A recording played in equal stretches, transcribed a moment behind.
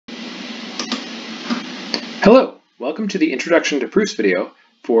Hello, welcome to the Introduction to Proofs video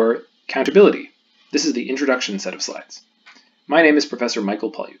for Countability. This is the introduction set of slides. My name is Professor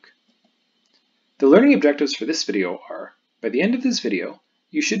Michael Polyuk. The learning objectives for this video are, by the end of this video,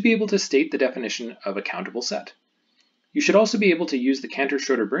 you should be able to state the definition of a countable set. You should also be able to use the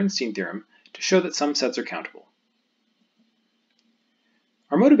Cantor-Schroeder-Bernstein theorem to show that some sets are countable.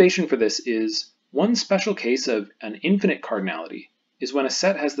 Our motivation for this is one special case of an infinite cardinality is when a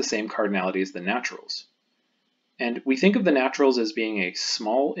set has the same cardinality as the naturals. And we think of the naturals as being a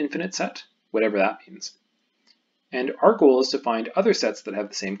small infinite set, whatever that means. And our goal is to find other sets that have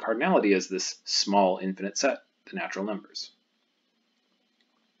the same cardinality as this small infinite set, the natural numbers.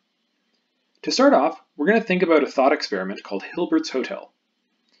 To start off, we're going to think about a thought experiment called Hilbert's Hotel.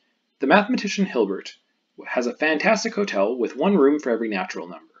 The mathematician Hilbert has a fantastic hotel with one room for every natural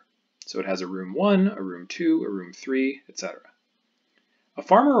number. So it has a room 1, a room 2, a room 3, etc. A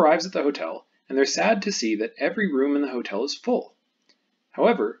farmer arrives at the hotel and they're sad to see that every room in the hotel is full.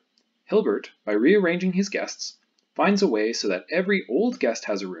 However, Hilbert, by rearranging his guests, finds a way so that every old guest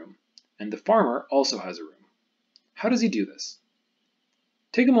has a room, and the farmer also has a room. How does he do this?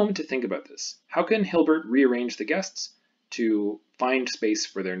 Take a moment to think about this. How can Hilbert rearrange the guests to find space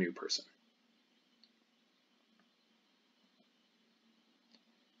for their new person?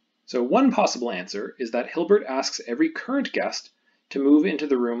 So one possible answer is that Hilbert asks every current guest to move into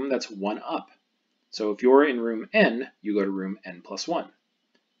the room that's one up. So if you're in room n, you go to room n plus 1.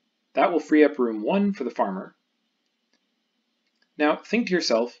 That will free up room 1 for the farmer. Now think to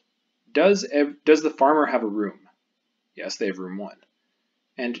yourself, does the farmer have a room? Yes, they have room 1.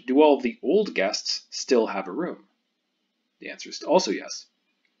 And do all of the old guests still have a room? The answer is also yes.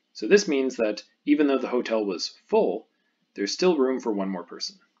 So this means that even though the hotel was full, there's still room for one more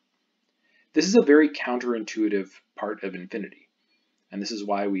person. This is a very counterintuitive part of infinity, and this is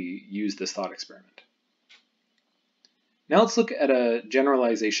why we use this thought experiment. Now let's look at a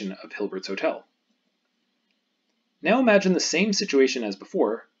generalization of Hilbert's Hotel. Now imagine the same situation as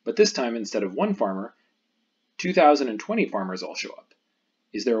before, but this time instead of one farmer, 2020 farmers all show up.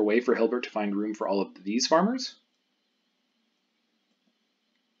 Is there a way for Hilbert to find room for all of these farmers?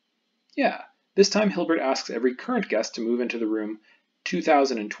 Yeah, this time Hilbert asks every current guest to move into the room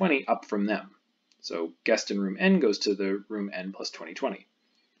 2020 up from them. So guest in room n goes to the room n plus 2020.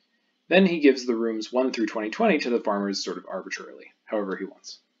 Then he gives the rooms 1 through 2020 to the farmers sort of arbitrarily, however he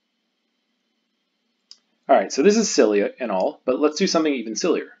wants. All right, so this is silly and all, but let's do something even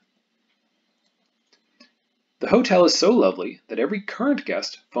sillier. The hotel is so lovely that every current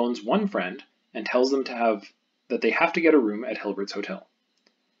guest phones one friend and tells them that they have to get a room at Hilbert's Hotel.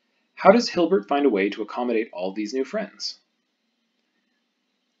 How does Hilbert find a way to accommodate all these new friends?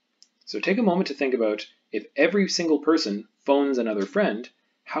 So take a moment to think about if every single person phones another friend,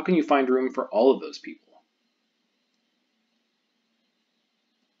 how can you find room for all of those people?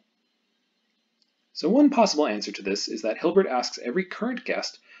 So one possible answer to this is that Hilbert asks every current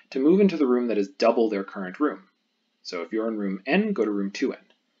guest to move into the room that is double their current room. So if you're in room n, go to room 2n.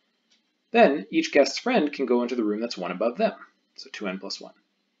 Then each guest's friend can go into the room that's one above them, so 2n plus 1.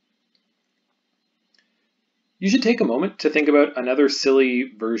 You should take a moment to think about another silly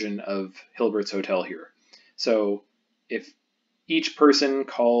version of Hilbert's Hotel here. So if each person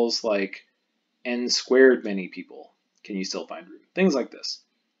calls like n squared many people, can you still find room? Things like this.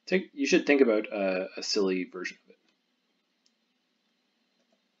 You should think about a silly version of it.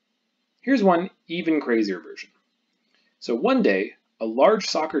 Here's one even crazier version. So one day, a large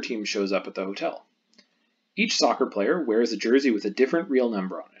soccer team shows up at the hotel. Each soccer player wears a jersey with a different real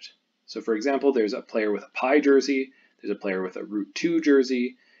number on it. So for example, there's a player with a pi jersey, there's a player with a √2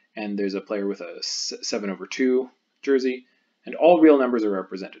 jersey, and there's a player with a 7/2 jersey, and all real numbers are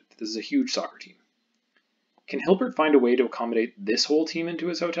represented. This is a huge soccer team. Can Hilbert find a way to accommodate this whole team into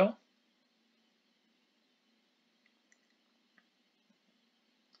his hotel?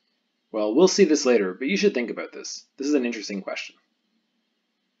 Well, we'll see this later, but you should think about this. This is an interesting question.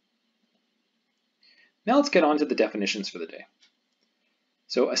 Now let's get on to the definitions for the day.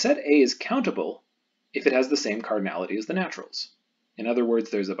 So a set A is countable if it has the same cardinality as the naturals. In other words,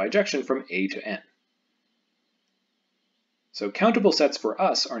 there's a bijection from A to n. So countable sets for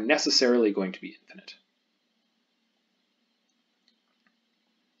us are necessarily going to be infinite.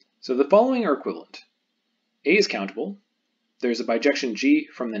 So the following are equivalent. A is countable. There's a bijection G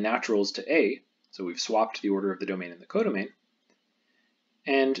from the naturals to A, so we've swapped the order of the domain and the codomain.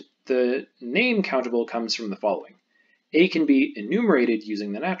 And the name countable comes from the following. A can be enumerated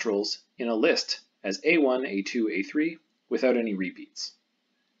using the naturals in a list as A1, A2, A3 without any repeats.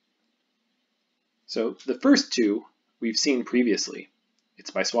 So the first two we've seen previously.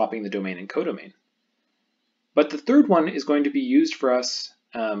 It's by swapping the domain and codomain. But the third one is going to be used for us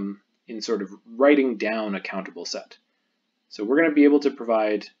in sort of writing down a countable set. So we're going to be able to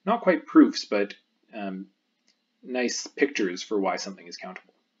provide not quite proofs, but nice pictures for why something is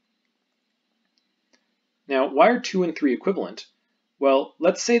countable. Now, why are 2 and 3 equivalent? Well,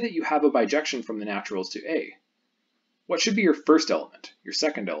 let's say that you have a bijection from the naturals to A. What should be your first element, your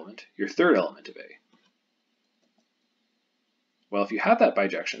second element, your third element of A? Well, if you have that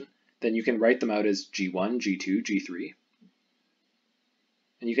bijection, then you can write them out as G1, G2, G3.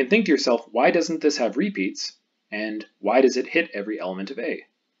 And you can think to yourself, why doesn't this have repeats? And why does it hit every element of A?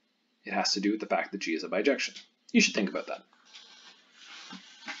 It has to do with the fact that G is a bijection. You should think about that.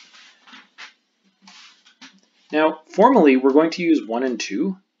 Now, formally, we're going to use 1 and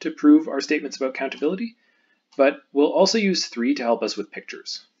 2 to prove our statements about countability, but we'll also use 3 to help us with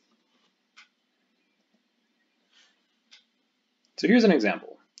pictures. So here's an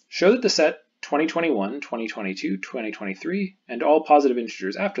example. Show that the set 2021, 2022, 2023, and all positive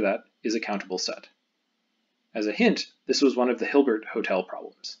integers after that is a countable set. As a hint, this was one of the Hilbert hotel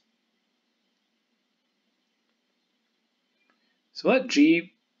problems. So let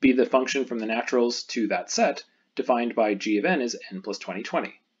G be the function from the naturals to that set, defined by G of n is n plus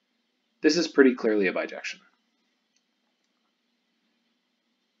 2020. This is pretty clearly a bijection.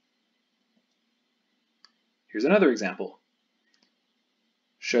 Here's another example.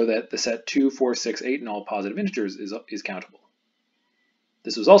 Show that the set 2, 4, 6, 8 and all positive integers is countable.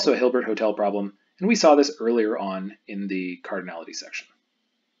 This was also a Hilbert hotel problem, and we saw this earlier on in the cardinality section.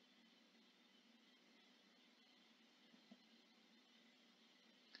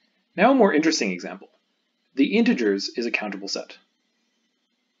 Now a more interesting example. The integers is a countable set.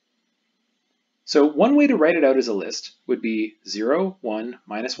 So one way to write it out as a list would be 0, 1,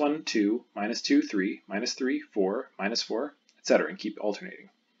 minus 1, 2, minus 2, 3, minus 3, 4, minus 4, etc., and keep alternating.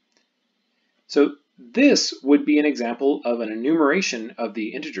 So this would be an example of an enumeration of the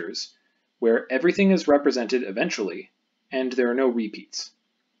integers where everything is represented eventually and there are no repeats.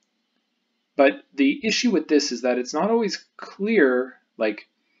 But the issue with this is that it's not always clear, like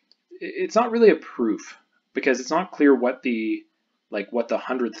it's not really a proof because it's not clear what the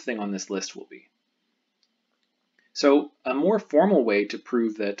 100th thing on this list will be. So a more formal way to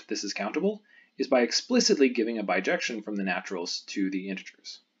prove that this is countable is by explicitly giving a bijection from the naturals to the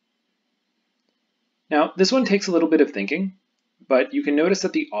integers. Now, this one takes a little bit of thinking, but you can notice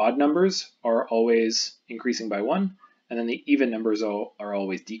that the odd numbers are always increasing by 1, and then the even numbers are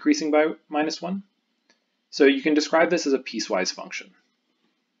always decreasing by -1. So you can describe this as a piecewise function.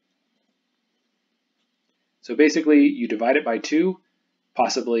 So basically, you divide it by 2,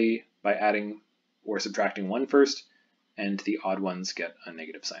 possibly by adding or subtracting 1 first, and the odd ones get a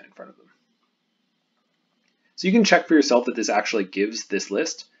negative sign in front of them. So you can check for yourself that this actually gives this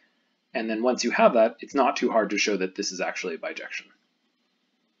list, and then once you have that, it's not too hard to show that this is actually a bijection.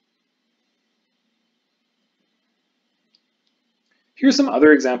 Here are some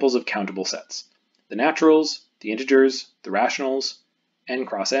other examples of countable sets: the naturals, the integers, the rationals, n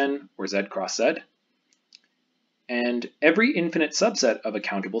cross n or z cross z, and every infinite subset of a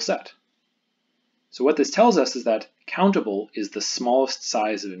countable set. So what this tells us is that countable is the smallest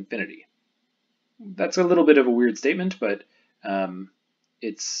size of infinity. That's a little bit of a weird statement, but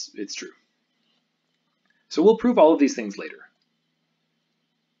it's true. So we'll prove all of these things later.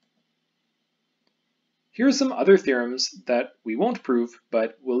 Here are some other theorems that we won't prove,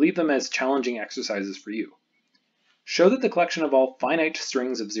 but we'll leave them as challenging exercises for you. Show that the collection of all finite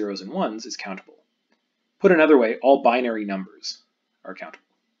strings of zeros and ones is countable. Put another way, all binary numbers are countable.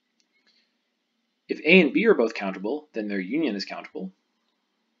 If A and B are both countable, then their union is countable.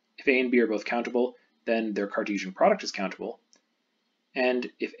 If A and B are both countable, then their Cartesian product is countable.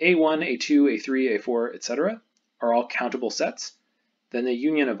 And if A1, A2, A3, A4, etc. are all countable sets, then the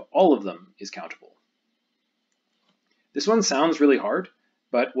union of all of them is countable. This one sounds really hard,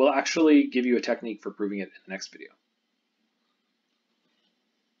 but we'll actually give you a technique for proving it in the next video.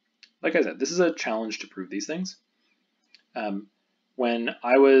 Like I said, this is a challenge to prove these things. When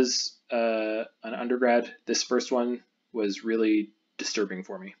I was an undergrad, this first one was really disturbing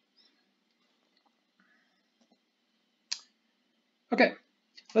for me. Okay,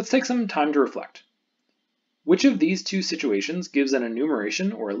 let's take some time to reflect. Which of these two situations gives an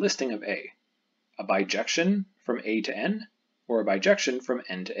enumeration or a listing of A? A bijection from A to n, or a bijection from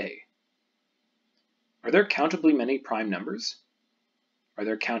n to A? Are there countably many prime numbers? Are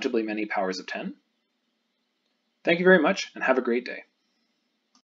there countably many powers of 10? Thank you very much, and have a great day.